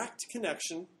direct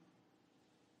connection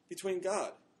between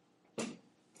God.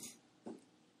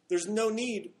 There's no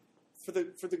need for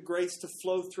the grace to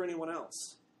flow through anyone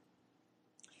else.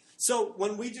 So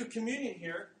when we do communion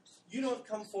here, you don't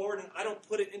come forward and I don't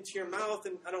put it into your mouth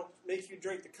and I don't make you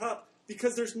drink the cup,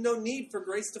 because there's no need for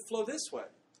grace to flow this way.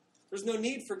 There's no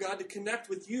need for God to connect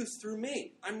with you through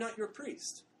me. I'm not your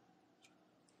priest.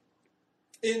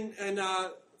 In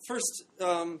first,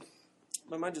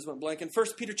 my mind just went blank. In 1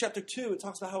 Peter chapter 2, it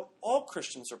talks about how all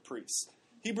Christians are priests.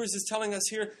 Hebrews is telling us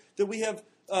here that we have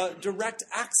direct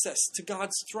access to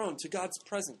God's throne, to God's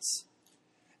presence.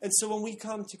 And so when we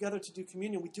come together to do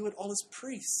communion, we do it all as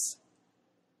priests.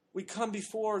 We come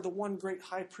before the one great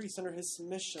high priest under his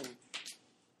submission.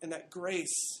 And that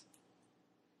grace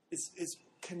is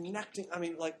connecting,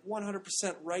 like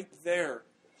 100% right there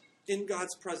in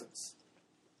God's presence.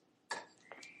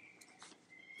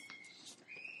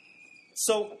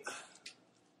 So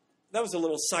that was a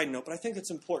little side note, but I think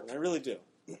it's important. I really do.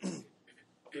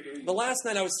 The last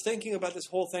night I was thinking about this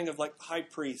whole thing of like high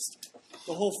priest.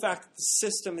 The whole fact that the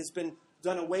system has been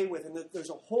done away with and that there's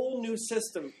a whole new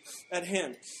system at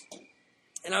hand.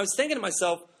 And I was thinking to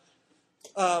myself,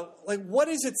 what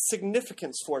is its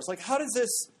significance for us? Like, how does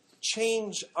this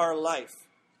change our life?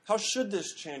 How should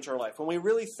this change our life when we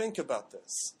really think about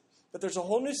this? That there's a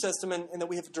whole new system and that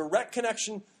we have a direct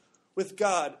connection with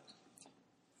God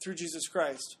through Jesus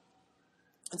Christ.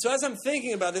 And so as I'm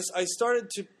thinking about this, I started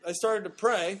to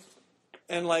pray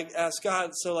and ask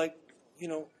God,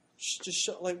 just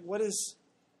show, what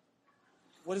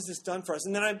is this done for us?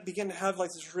 And then I began to have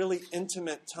this really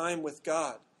intimate time with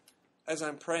God as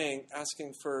I'm praying,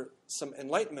 asking for some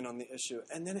enlightenment on the issue.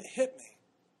 And then it hit me.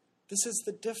 This is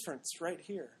the difference right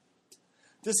here.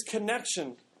 This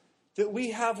connection that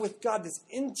we have with God, this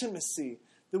intimacy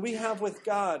that we have with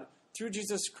God through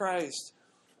Jesus Christ,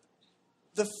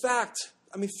 the fact,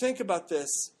 think about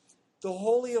this. The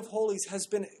Holy of Holies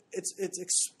it's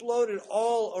exploded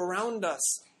all around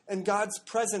us, and God's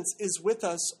presence is with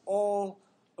us all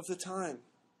of the time.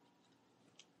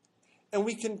 And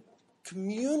we can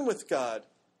commune with God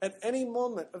at any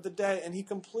moment of the day, and he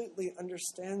completely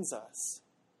understands us.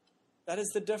 That is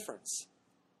the difference.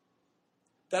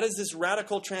 That is this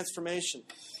radical transformation.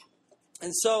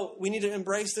 And so we need to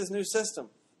embrace this new system.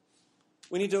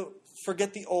 We need to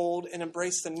forget the old and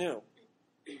embrace the new.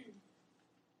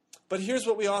 But here's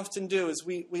what we often do, is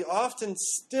we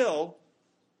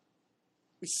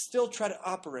still try to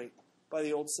operate by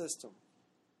the old system.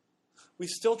 We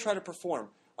still try to perform.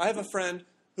 I have a friend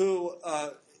who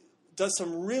does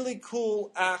some really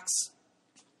cool acts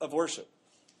of worship.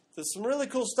 Does some really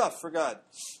cool stuff for God.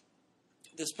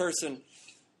 This person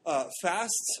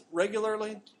fasts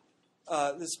regularly.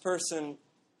 This person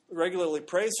regularly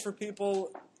prays for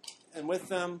people and with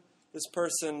them. This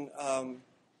person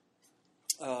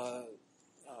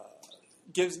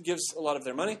gives a lot of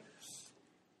their money.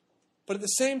 But at the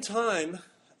same time,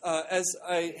 as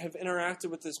I have interacted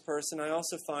with this person, I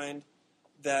also find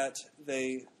that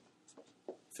they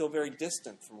feel very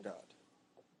distant from God.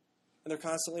 And they're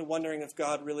constantly wondering if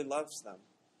God really loves them.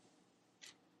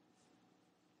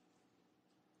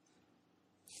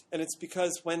 And it's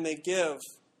because when they give,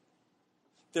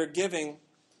 they're giving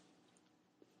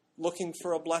looking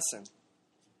for a blessing.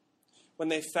 When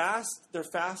they fast, they're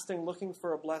fasting looking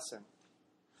for a blessing.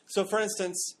 So, for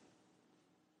instance,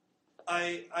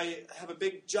 I have a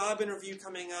big job interview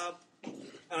coming up,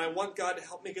 and I want God to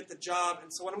help me get the job.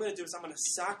 And so what I'm going to do is I'm going to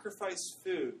sacrifice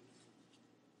food,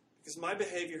 because my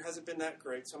behavior hasn't been that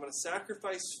great. So I'm going to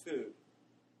sacrifice food,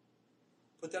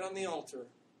 put that on the altar,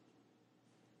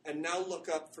 and now look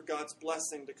up for God's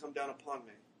blessing to come down upon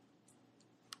me.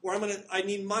 Or I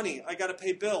need money. I got to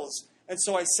pay bills. And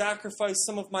so I sacrifice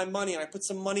some of my money, and I put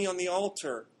some money on the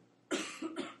altar,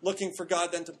 looking for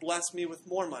God then to bless me with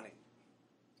more money.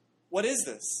 What is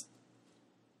this?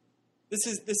 This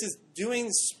is doing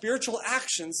spiritual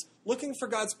actions, looking for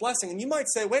God's blessing. And you might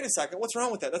say, wait a second, what's wrong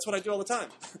with that? That's what I do all the time.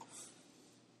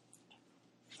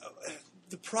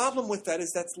 The problem with that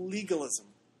is that's legalism.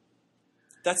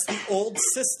 That's the old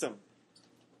system.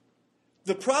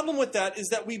 The problem with that is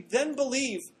that we then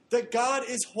believe that God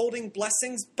is holding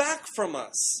blessings back from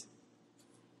us.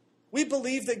 We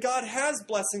believe that God has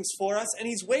blessings for us, and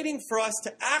he's waiting for us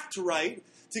to act right,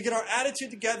 to get our attitude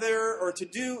together, or to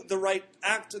do the right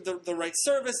act, the right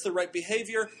service, the right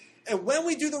behavior. And when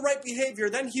we do the right behavior,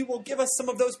 then he will give us some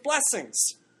of those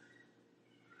blessings.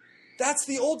 That's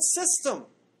the old system.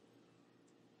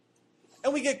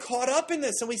 And we get caught up in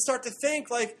this, and we start to think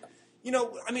like,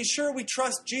 sure, we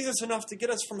trust Jesus enough to get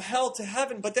us from hell to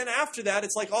heaven, but then after that,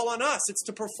 it's like all on us. It's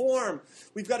to perform.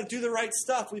 We've got to do the right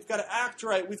stuff. We've got to act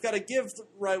right. We've got to give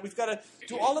right. We've got to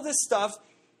do all of this stuff,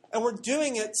 and we're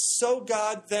doing it so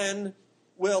God then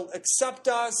will accept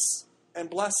us and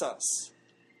bless us.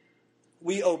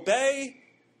 We obey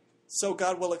so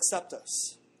God will accept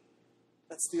us.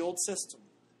 That's the old system.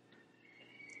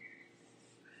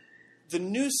 The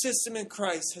new system in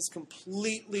Christ has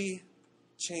completely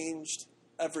changed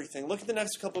everything. Look at the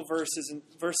next couple of verses. In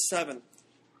verse 7,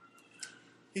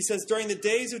 he says, during the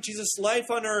days of Jesus' life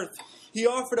on earth, he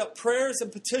offered up prayers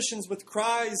and petitions with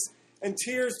cries and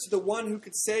tears to the one who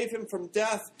could save him from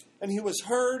death, and he was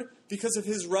heard because of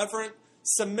his reverent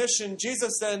submission.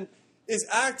 Jesus then is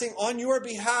acting on your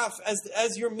behalf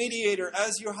as your mediator,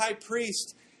 as your high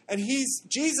priest. And he's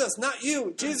Jesus, not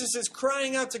you. Jesus is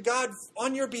crying out to God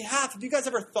on your behalf. Have you guys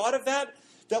ever thought of that?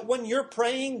 That when you're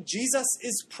praying, Jesus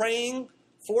is praying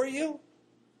for you?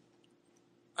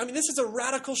 This is a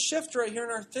radical shift right here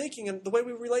in our thinking and the way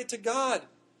we relate to God.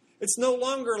 It's no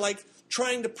longer like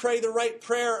trying to pray the right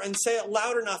prayer and say it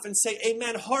loud enough and say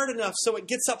amen hard enough so it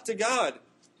gets up to God.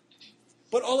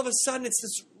 But all of a sudden, it's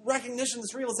this recognition,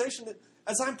 this realization that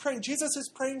as I'm praying, Jesus is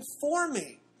praying for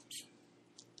me.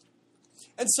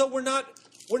 And so we're not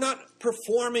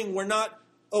performing, we're not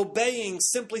obeying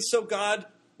simply so God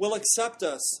will accept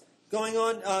us. Going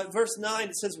on, verse 9,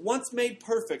 it says, once made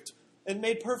perfect. And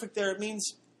made perfect there, it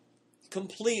means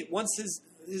complete. Once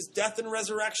his death and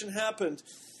resurrection happened,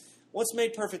 once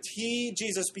made perfect, he,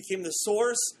 Jesus, became the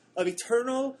source of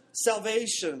eternal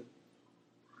salvation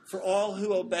for all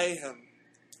who obey him.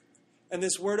 And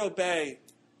this word obey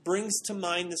brings to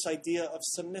mind this idea of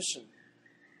submission.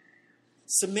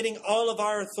 Submitting all of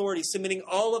our authority, submitting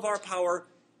all of our power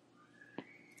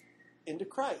into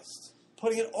Christ.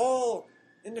 Putting it all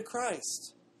into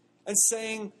Christ. And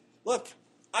saying, look,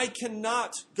 I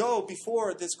cannot go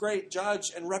before this great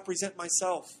judge and represent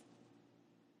myself.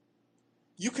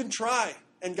 You can try.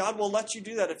 And God will let you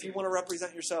do that if you want to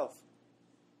represent yourself.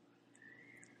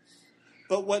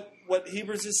 But what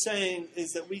Hebrews is saying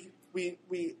is that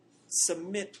we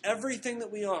submit everything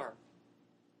that we are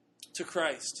to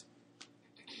Christ.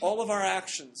 All of our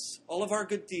actions, all of our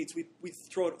good deeds, we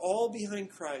throw it all behind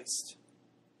Christ.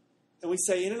 And we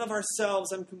say, in and of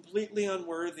ourselves, I'm completely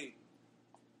unworthy.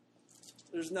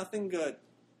 There's nothing good.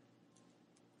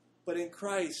 But in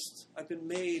Christ, I've been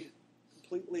made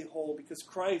completely whole because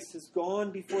Christ has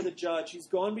gone before the judge. He's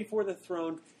gone before the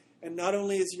throne. And not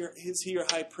only is he your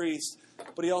high priest,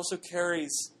 but he also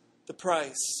carries the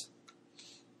price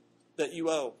that you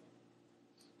owe.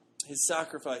 His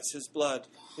sacrifice, his blood,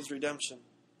 his redemption.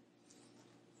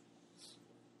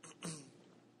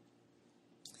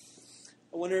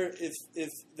 I wonder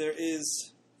if there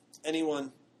is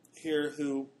anyone here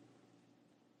who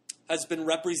has been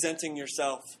representing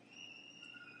yourself.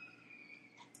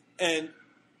 And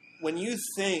when you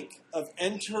think of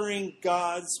entering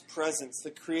God's presence,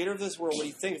 the creator of this world, when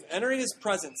you think of entering his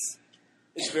presence,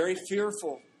 it's very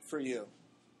fearful for you.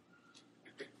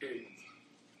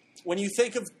 When you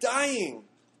think of dying,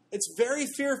 it's very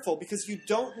fearful because you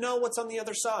don't know what's on the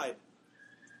other side.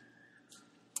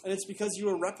 And it's because you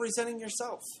are representing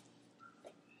yourself.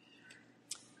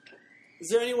 Is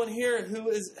there anyone here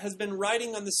who has been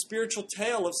riding on the spiritual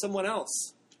tail of someone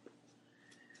else?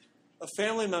 A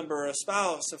family member, a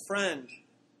spouse, a friend.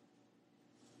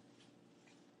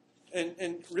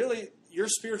 And really, your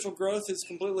spiritual growth is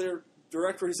completely a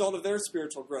direct result of their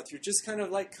spiritual growth. You're just kind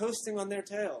of like coasting on their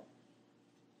tail.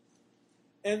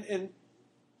 And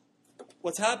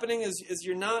what's happening is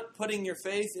you're not putting your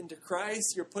faith into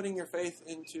Christ, you're putting your faith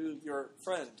into your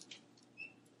friend.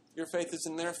 Your faith is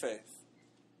in their faith.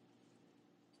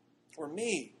 Or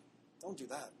me. Don't do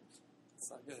that.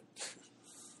 It's not good.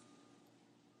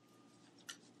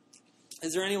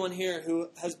 Is there anyone here who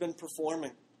has been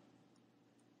performing?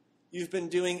 You've been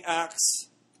doing acts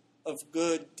of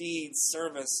good deeds,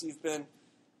 service. You've been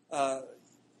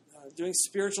doing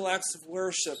spiritual acts of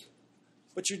worship.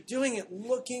 But you're doing it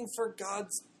looking for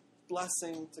God's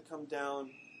blessing to come down.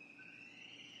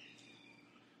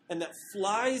 And that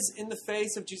flies in the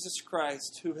face of Jesus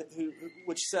Christ,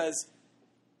 which says,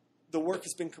 the work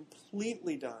has been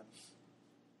completely done.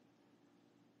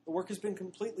 The work has been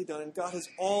completely done, and God has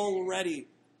already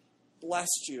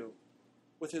blessed you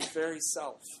with his very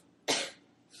self.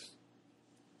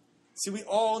 See, we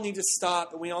all need to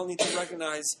stop, and we all need to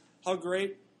recognize how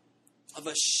great of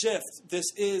a shift this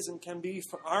is and can be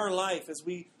for our life as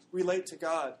we relate to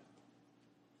God.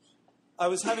 I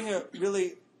was having a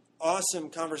really awesome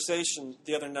conversation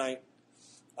the other night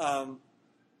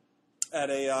at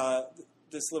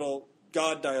this little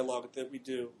God dialogue that we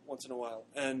do once in a while.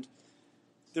 And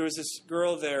there was this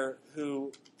girl there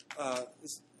who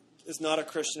is not a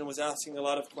Christian and was asking a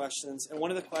lot of questions. And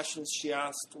one of the questions she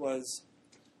asked was,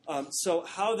 so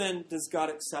how then does God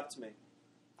accept me?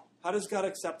 How does God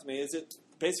accept me? Is it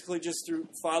basically just through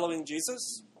following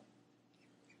Jesus?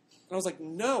 And I was like,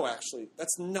 no, actually,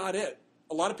 that's not it.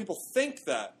 A lot of people think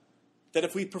that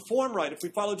if we perform right, if we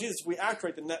follow Jesus, if we act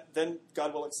right, then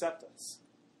God will accept us.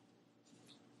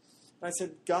 And I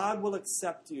said, God will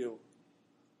accept you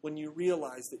when you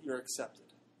realize that you're accepted.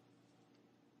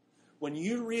 When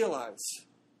you realize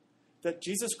that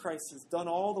Jesus Christ has done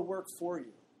all the work for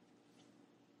you,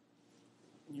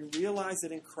 and you realize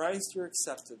that in Christ you're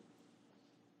accepted,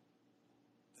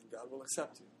 then God will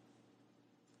accept you.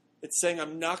 It's saying,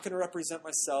 I'm not going to represent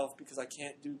myself because I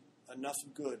can't do enough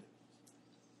good.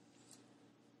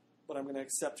 But I'm going to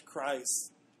accept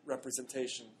Christ's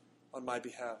representation on my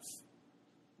behalf.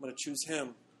 I'm going to choose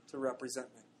him to represent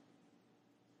me.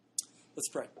 Let's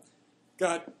pray.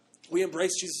 God, we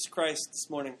embrace Jesus Christ this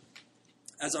morning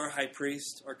as our high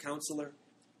priest, our counselor,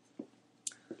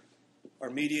 our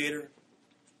mediator.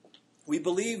 We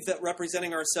believe that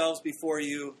representing ourselves before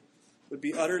you would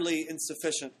be utterly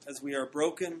insufficient as we are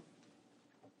broken,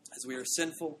 as we are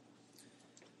sinful.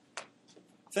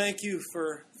 Thank you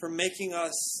for making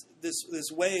us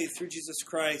this way through Jesus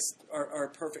Christ, our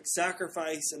perfect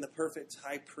sacrifice and the perfect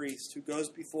high priest who goes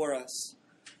before us.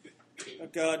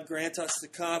 God, grant us the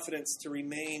confidence to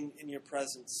remain in your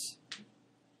presence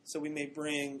so we may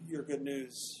bring your good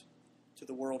news to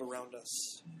the world around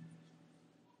us.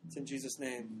 It's in Jesus'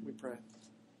 name we pray.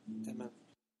 Amen.